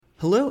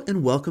Hello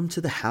and welcome to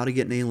the How to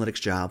Get an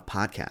Analytics Job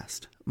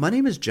podcast. My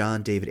name is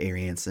John David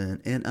Arianson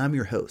and I'm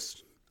your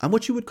host. I'm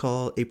what you would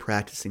call a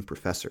practicing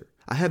professor.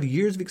 I have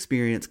years of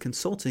experience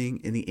consulting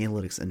in the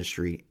analytics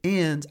industry,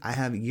 and I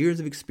have years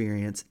of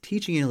experience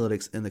teaching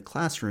analytics in the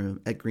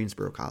classroom at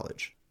Greensboro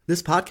College.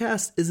 This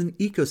podcast is an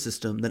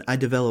ecosystem that I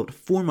developed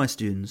for my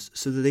students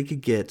so that they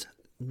could get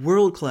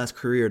world-class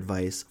career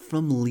advice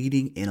from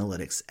leading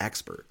analytics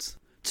experts.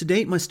 To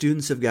date, my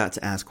students have got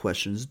to ask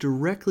questions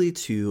directly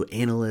to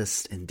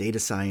analysts and data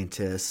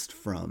scientists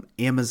from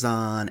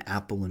Amazon,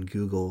 Apple, and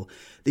Google.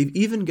 They've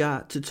even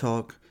got to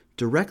talk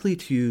directly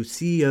to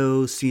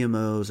CEOs,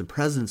 CMOs, and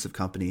presidents of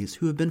companies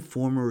who have been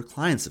former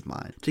clients of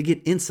mine to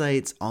get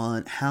insights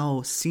on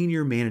how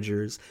senior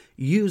managers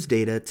use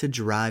data to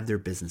drive their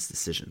business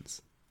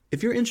decisions.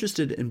 If you're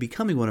interested in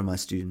becoming one of my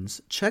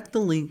students, check the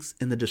links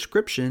in the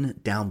description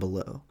down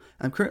below.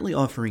 I'm currently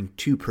offering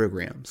two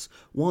programs.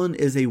 One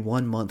is a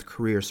 1-month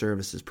career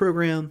services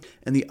program,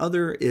 and the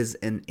other is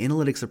an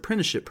analytics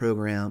apprenticeship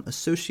program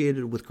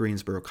associated with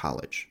Greensboro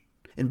College.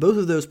 In both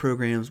of those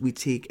programs, we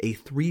take a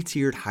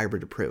 3-tiered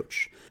hybrid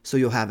approach. So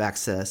you'll have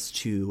access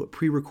to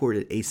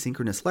pre-recorded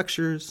asynchronous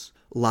lectures,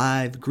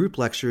 live group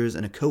lectures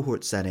in a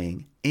cohort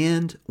setting,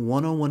 and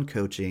one-on-one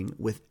coaching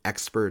with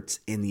experts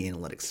in the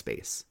analytics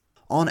space.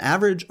 On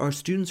average, our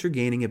students are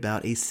gaining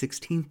about a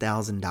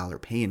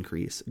 $16,000 pay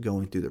increase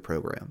going through the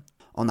program.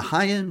 On the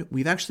high end,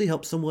 we've actually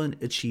helped someone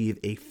achieve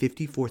a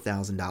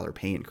 $54,000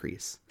 pay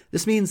increase.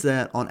 This means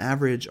that on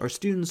average, our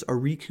students are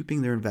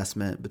recouping their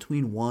investment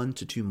between 1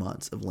 to 2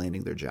 months of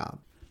landing their job.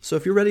 So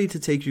if you're ready to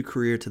take your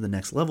career to the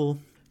next level,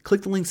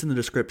 click the links in the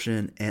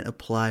description and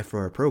apply for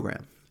our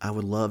program. I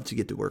would love to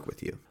get to work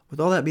with you. With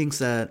all that being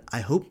said, I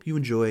hope you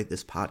enjoy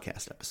this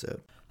podcast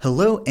episode.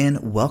 Hello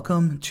and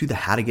welcome to the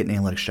How to Get an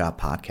Analytics Job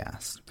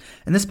podcast.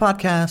 In this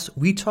podcast,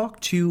 we talk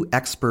to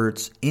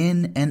experts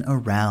in and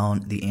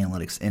around the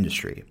analytics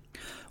industry.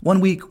 One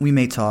week, we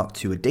may talk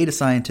to a data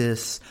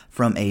scientist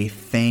from a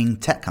FANG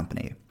tech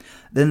company.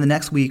 Then the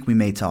next week, we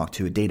may talk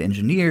to a data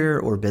engineer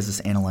or business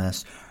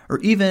analyst, or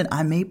even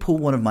I may pull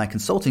one of my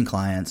consulting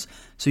clients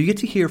so you get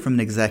to hear from an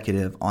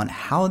executive on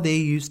how they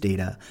use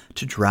data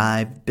to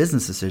drive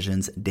business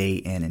decisions day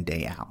in and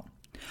day out.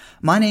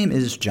 My name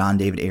is John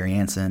David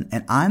Arianson,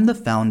 and I'm the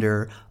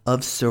founder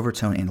of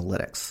Silvertone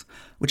Analytics,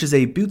 which is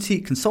a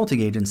boutique consulting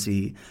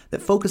agency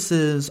that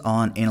focuses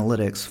on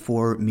analytics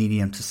for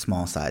medium to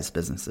small sized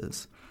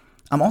businesses.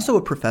 I'm also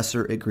a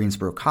professor at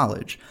Greensboro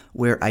College,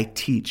 where I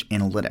teach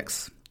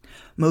analytics.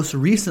 Most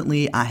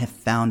recently, I have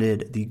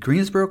founded the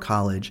Greensboro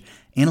College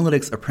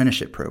Analytics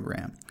Apprenticeship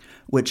Program,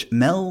 which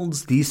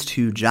melds these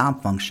two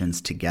job functions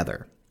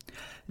together.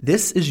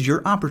 This is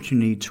your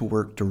opportunity to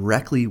work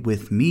directly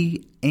with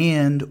me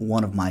and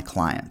one of my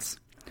clients.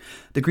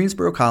 The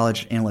Greensboro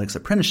College Analytics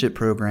Apprenticeship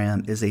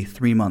Program is a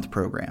 3-month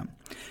program.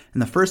 In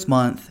the first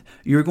month,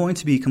 you're going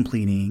to be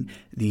completing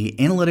the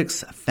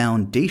Analytics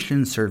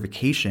Foundation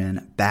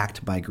certification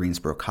backed by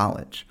Greensboro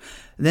College.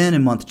 Then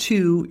in month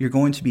 2, you're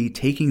going to be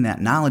taking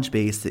that knowledge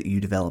base that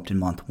you developed in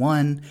month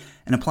 1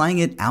 and applying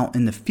it out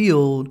in the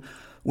field,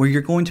 where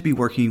you're going to be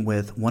working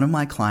with one of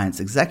my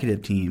clients'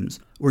 executive teams,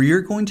 where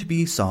you're going to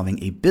be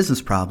solving a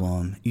business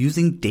problem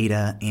using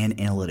data and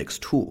analytics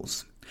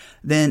tools.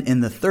 Then in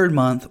the 3rd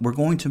month, we're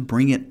going to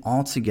bring it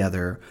all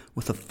together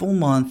with a full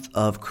month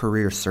of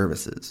career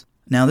services.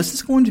 Now, this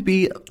is going to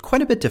be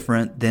quite a bit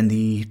different than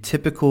the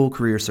typical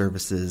career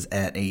services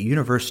at a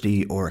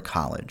university or a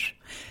college.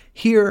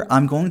 Here,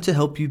 I'm going to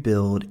help you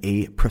build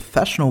a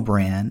professional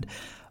brand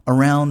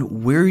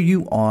around where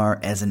you are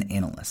as an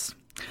analyst.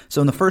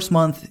 So in the first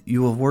month,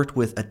 you will have worked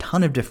with a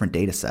ton of different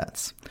data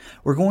sets.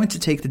 We're going to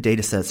take the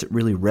data sets that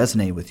really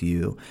resonate with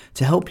you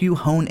to help you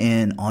hone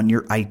in on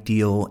your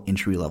ideal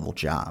entry-level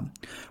job.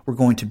 We're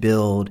going to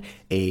build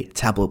a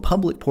Tableau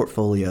Public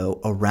portfolio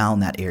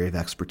around that area of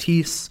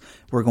expertise.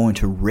 We're going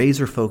to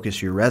razor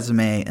focus your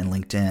resume and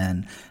LinkedIn.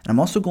 And I'm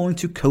also going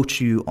to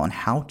coach you on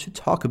how to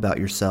talk about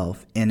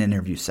yourself in an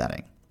interview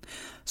setting.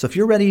 So if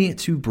you're ready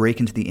to break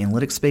into the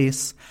analytics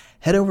space,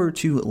 head over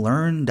to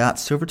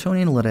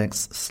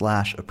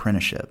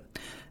learn.silvertoneanalytics.com/apprenticeship.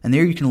 And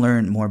there you can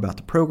learn more about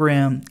the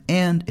program,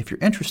 and if you're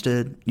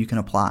interested, you can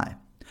apply.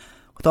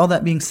 With all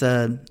that being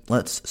said,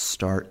 let's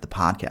start the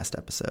podcast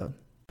episode.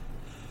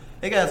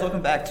 Hey guys,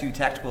 welcome back to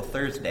Tactical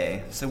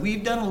Thursday. So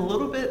we've done a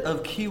little bit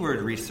of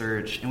keyword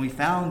research, and we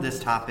found this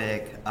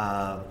topic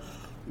of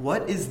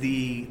what is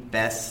the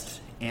best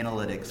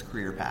analytics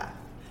career path?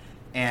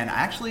 And I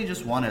actually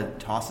just want to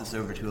toss this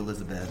over to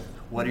Elizabeth.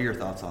 What are your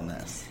thoughts on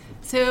this?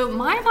 So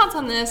my thoughts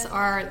on this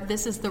are,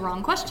 this is the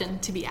wrong question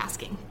to be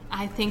asking.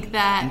 I think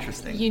that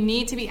you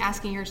need to be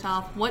asking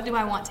yourself, what do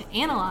I want to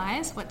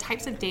analyze? What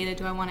types of data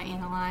do I want to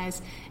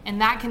analyze? And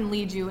that can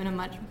lead you in a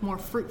much more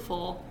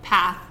fruitful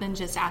path than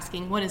just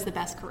asking, what is the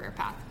best career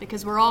path?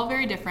 Because we're all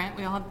very different.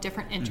 We all have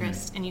different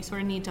interests, and you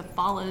sort of need to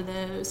follow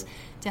those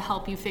to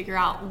help you figure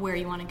out where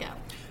you want to go.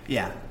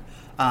 Yeah.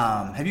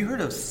 Have you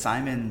heard of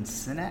Simon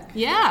Sinek?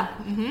 Yeah.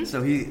 Mm-hmm.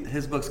 So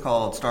his book's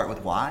called Start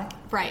With Why.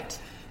 Right.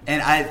 And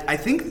I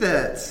think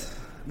that,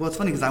 well, it's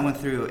funny because I went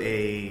through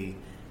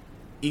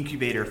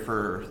incubator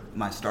for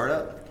my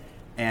startup,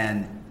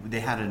 and they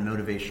had a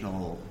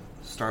motivational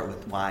start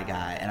with why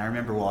guy, and I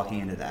remember walking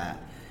into that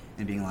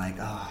and being like,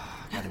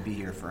 oh, I got to be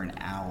here for an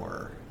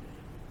hour.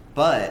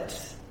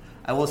 But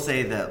I will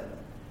say that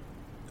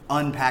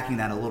unpacking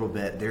that a little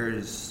bit,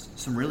 there's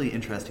some really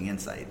interesting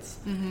insights.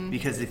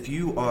 Because if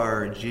you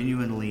are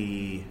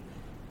genuinely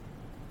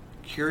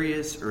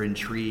curious or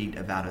intrigued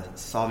about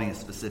solving a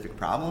specific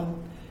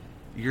problem,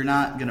 you're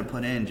not going to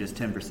put in just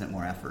 10%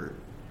 more effort.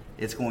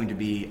 It's going to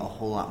be a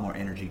whole lot more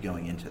energy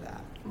going into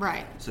that.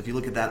 Right. So if you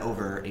look at that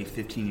over a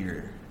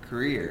 15-year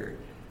career,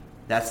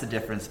 that's the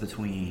difference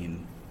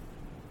between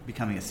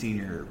becoming a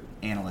senior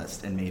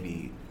analyst and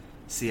maybe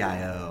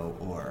CIO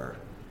or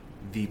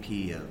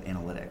VP of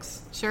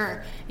analytics.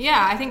 Sure.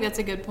 Yeah, I think that's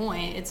a good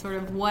point. It's sort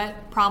of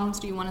what problems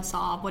do you want to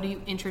solve? What are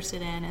you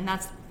interested in? And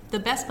that's the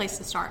best place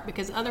to start,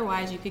 because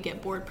otherwise you could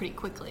get bored pretty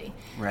quickly.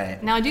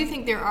 Right. Now, I do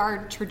think there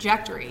are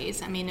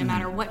trajectories. I mean, no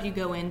matter what you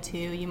go into,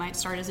 you might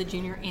start as a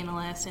junior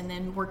analyst and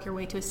then work your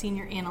way to a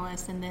senior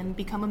analyst and then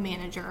become a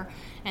manager.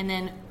 And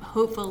then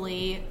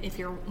hopefully, if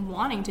you're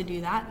wanting to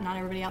do that, not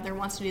everybody out there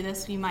wants to do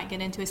this, you might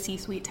get into a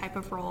C-suite type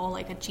of role,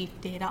 like a chief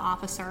data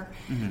officer.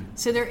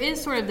 So there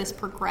is sort of this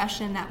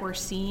progression that we're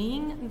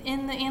seeing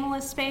in the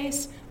analyst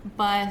space,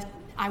 but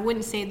I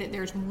wouldn't say that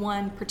there's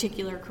one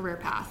particular career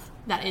path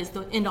that is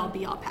the end-all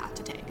be-all path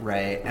to take.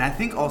 Right. And I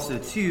think also,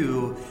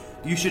 too,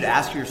 you should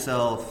ask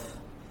yourself,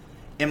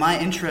 am I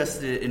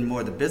interested in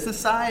more the business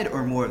side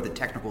or more of the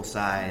technical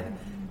side?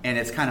 And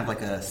it's kind of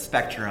like a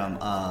spectrum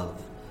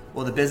of,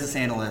 well, the business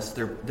analysts,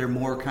 they're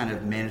more kind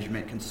of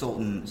management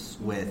consultants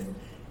with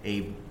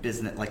a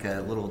business, like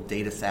a little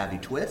data savvy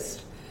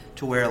twist,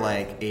 to where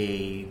like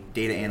a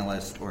data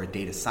analyst or a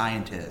data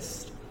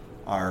scientist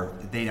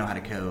they know how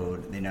to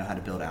code, they know how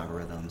to build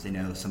algorithms, they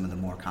know some of the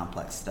more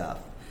complex stuff.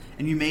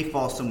 And you may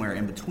fall somewhere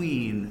in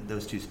between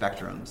those two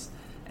spectrums.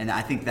 And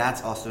I think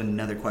that's also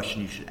another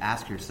question you should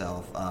ask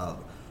yourself of,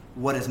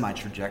 what is my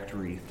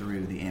trajectory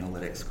through the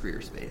analytics career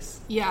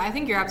space? Yeah, I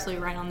think you're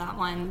absolutely right on that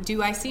one.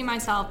 Do I see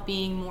myself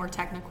being more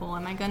technical?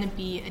 Am I going to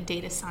be a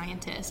data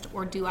scientist?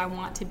 Or do I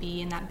want to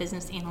be in that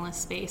business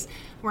analyst space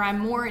where I'm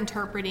more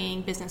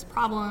interpreting business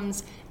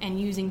problems and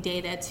using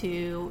data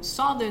to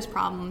solve those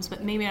problems,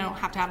 but maybe I don't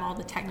have to have all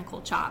the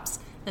technical chops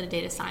that a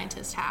data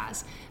scientist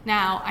has.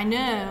 Now, I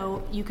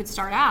know you could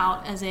start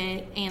out as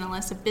an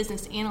analyst, a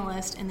business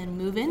analyst, and then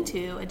move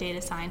into a data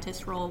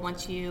scientist role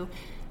once you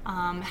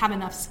have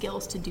enough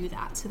skills to do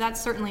that. So that's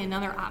certainly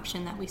another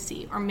option that we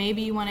see. Or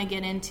maybe you want to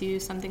get into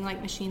something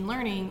like machine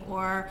learning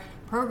or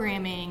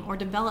programming or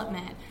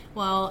development.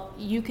 Well,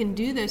 you can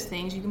do those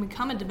things. You can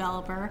become a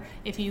developer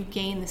if you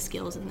gain the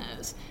skills in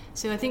those.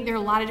 So I think there are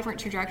a lot of different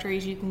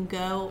trajectories you can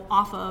go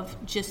off of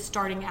just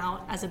starting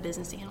out as a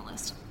business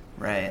analyst.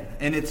 Right.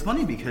 And it's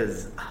funny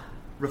because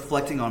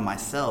reflecting on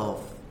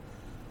myself,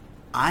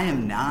 I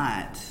am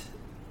not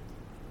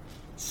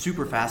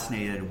super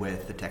fascinated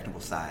with the technical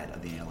side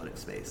of the analytics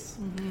space.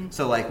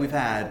 So like we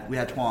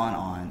had Tuan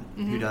on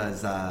who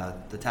does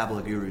the Tableau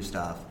Guru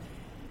stuff.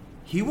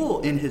 He will,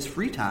 in his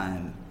free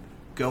time,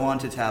 go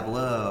onto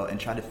Tableau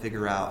and try to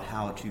figure out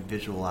how to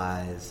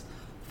visualize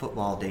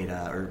football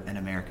data, or in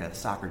America,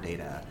 soccer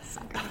data.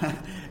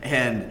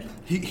 And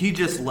he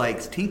just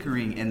likes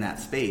tinkering in that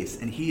space,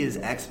 and he is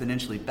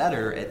exponentially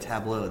better at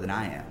Tableau than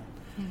I am.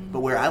 But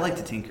where I like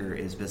to tinker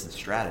is business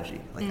strategy.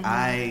 Like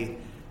I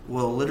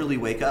will literally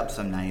wake up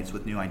some nights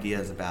with new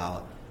ideas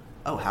about,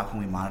 oh, how can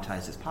we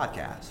monetize this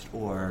podcast?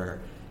 Or,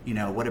 you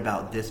know, what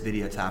about this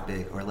video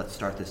topic? Or let's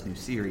start this new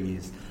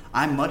series.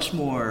 I'm much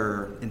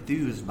more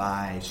enthused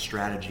by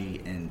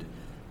strategy and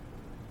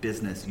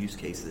business use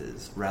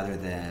cases rather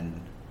than,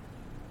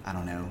 I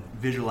don't know,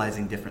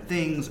 visualizing different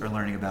things or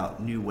learning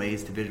about new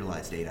ways to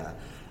visualize data.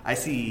 I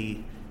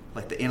see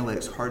like the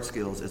analytics hard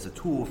skills as a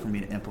tool for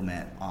me to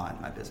implement on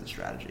my business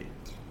strategy.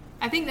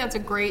 I think that's a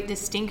great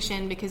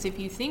distinction, because if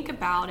you think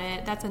about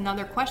it, that's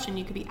another question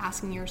you could be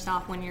asking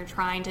yourself when you're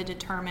trying to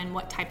determine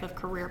what type of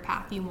career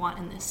path you want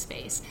in this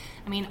space.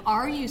 I mean,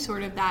 are you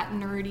sort of that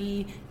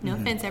nerdy, no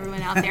offense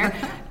everyone out there,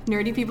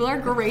 nerdy people are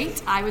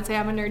great. I would say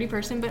I'm a nerdy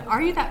person, but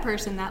are you that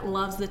person that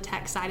loves the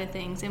tech side of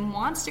things and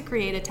wants to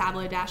create a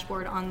Tableau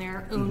dashboard on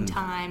their own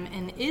time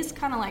and is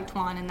kind of like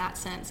Tuan in that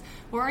sense?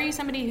 Or are you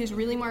somebody who's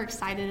really more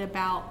excited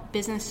about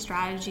business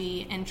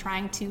strategy and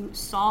trying to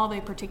solve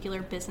a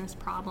particular business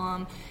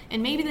problem?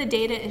 And maybe the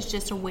data is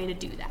just a way to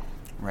do that.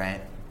 Right.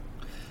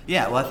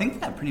 Yeah, well, I think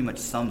that pretty much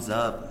sums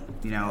up,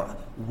 you know,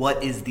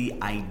 what is the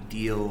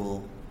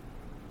ideal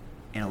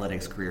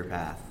analytics career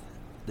path?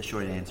 The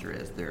short answer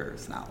is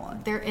there's not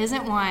one. There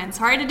isn't one.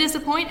 Sorry to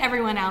disappoint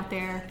everyone out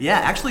there. Yeah,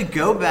 actually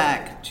go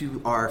back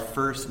to our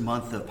first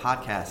month of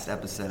podcast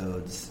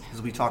episodes,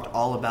 because we talked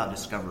all about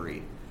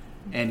discovery.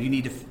 And you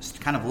need to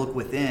kind of look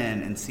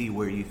within and see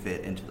where you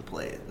fit into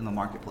in the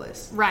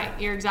marketplace. Right,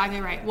 you're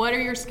exactly right. What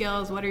are your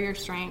skills? What are your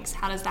strengths?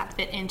 How does that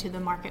fit into the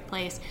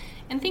marketplace?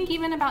 And think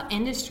even about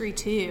industry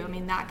too. I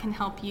mean, that can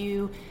help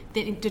you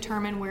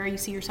determine where you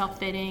see yourself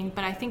fitting.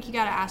 But I think you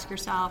got to ask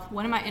yourself,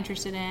 what am I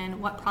interested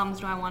in? What problems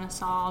do I want to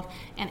solve?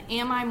 And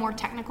am I more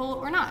technical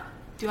or not?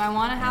 Do I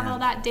want to have all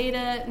that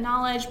data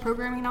knowledge,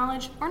 programming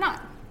knowledge, or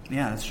not?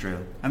 Yeah, that's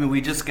true. I mean,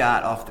 we just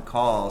got off the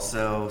call,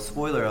 so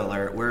spoiler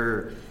alert,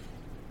 we're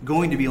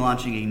going to be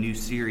launching a new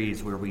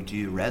series where we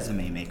do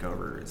resume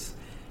makeovers.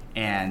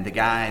 And the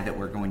guy that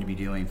we're going to be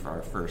doing for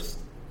our first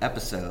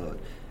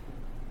episode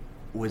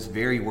was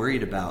very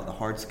worried about the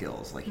hard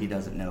skills. Like, he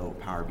doesn't know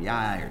Power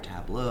BI or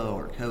Tableau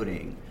or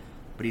coding,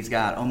 but he's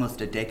got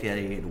almost a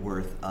decade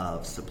worth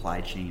of supply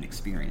chain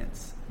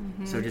experience.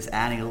 So just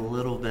adding a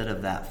little bit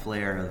of that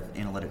flair of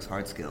analytics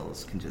hard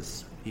skills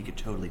he could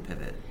totally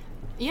pivot.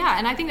 Yeah,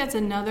 and I think that's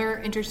another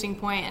interesting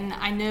point. And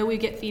I know we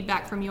get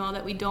feedback from you all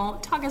that we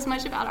don't talk as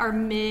much about our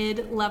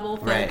mid-level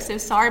folks. Right. So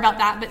sorry about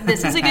that, but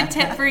this is a good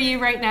tip for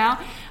you right now,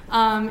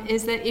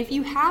 is that if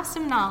you have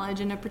some knowledge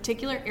in a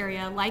particular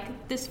area,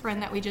 like this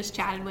friend that we just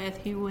chatted with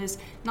who was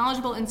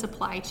knowledgeable in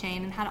supply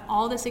chain and had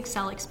all this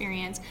Excel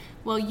experience,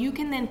 well, you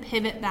can then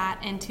pivot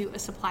that into a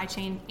supply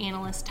chain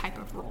analyst type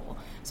of role.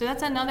 So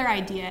that's another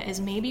idea,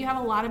 is maybe you have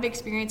a lot of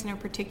experience in a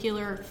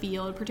particular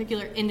field, a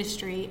particular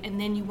industry, and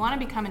then you want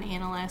to become an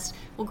analyst.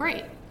 Well,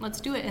 great. Let's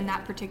do it in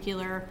that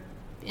particular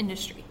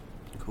industry.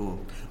 Cool.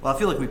 Well, I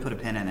feel like we put a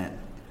pin in it.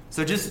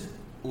 So just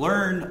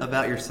learn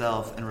about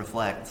yourself and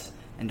reflect,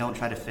 and don't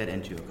try to fit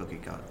into a cookie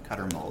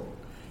cutter mold.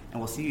 And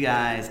we'll see you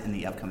guys in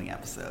the upcoming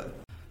episode.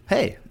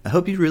 Hey, I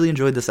hope you really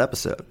enjoyed this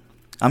episode.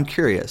 I'm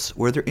curious,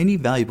 were there any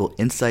valuable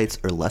insights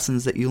or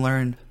lessons that you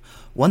learned?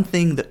 One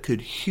thing that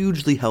could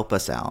hugely help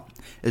us out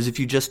is if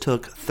you just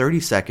took 30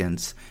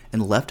 seconds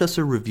and left us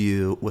a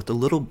review with a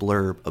little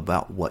blurb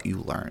about what you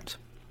learned.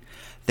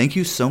 Thank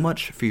you so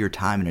much for your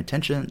time and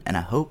attention, and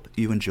I hope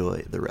you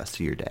enjoy the rest of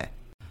your day.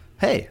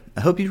 Hey,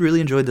 I hope you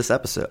really enjoyed this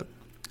episode.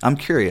 I'm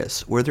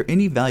curious, were there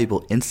any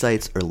valuable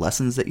insights or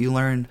lessons that you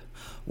learned?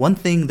 One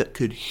thing that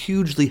could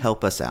hugely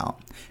help us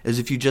out is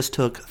if you just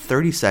took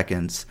 30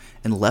 seconds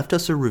and left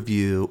us a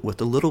review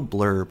with a little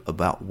blurb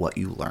about what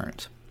you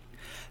learned.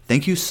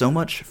 Thank you so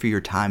much for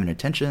your time and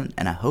attention,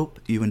 and I hope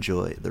you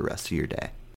enjoy the rest of your day.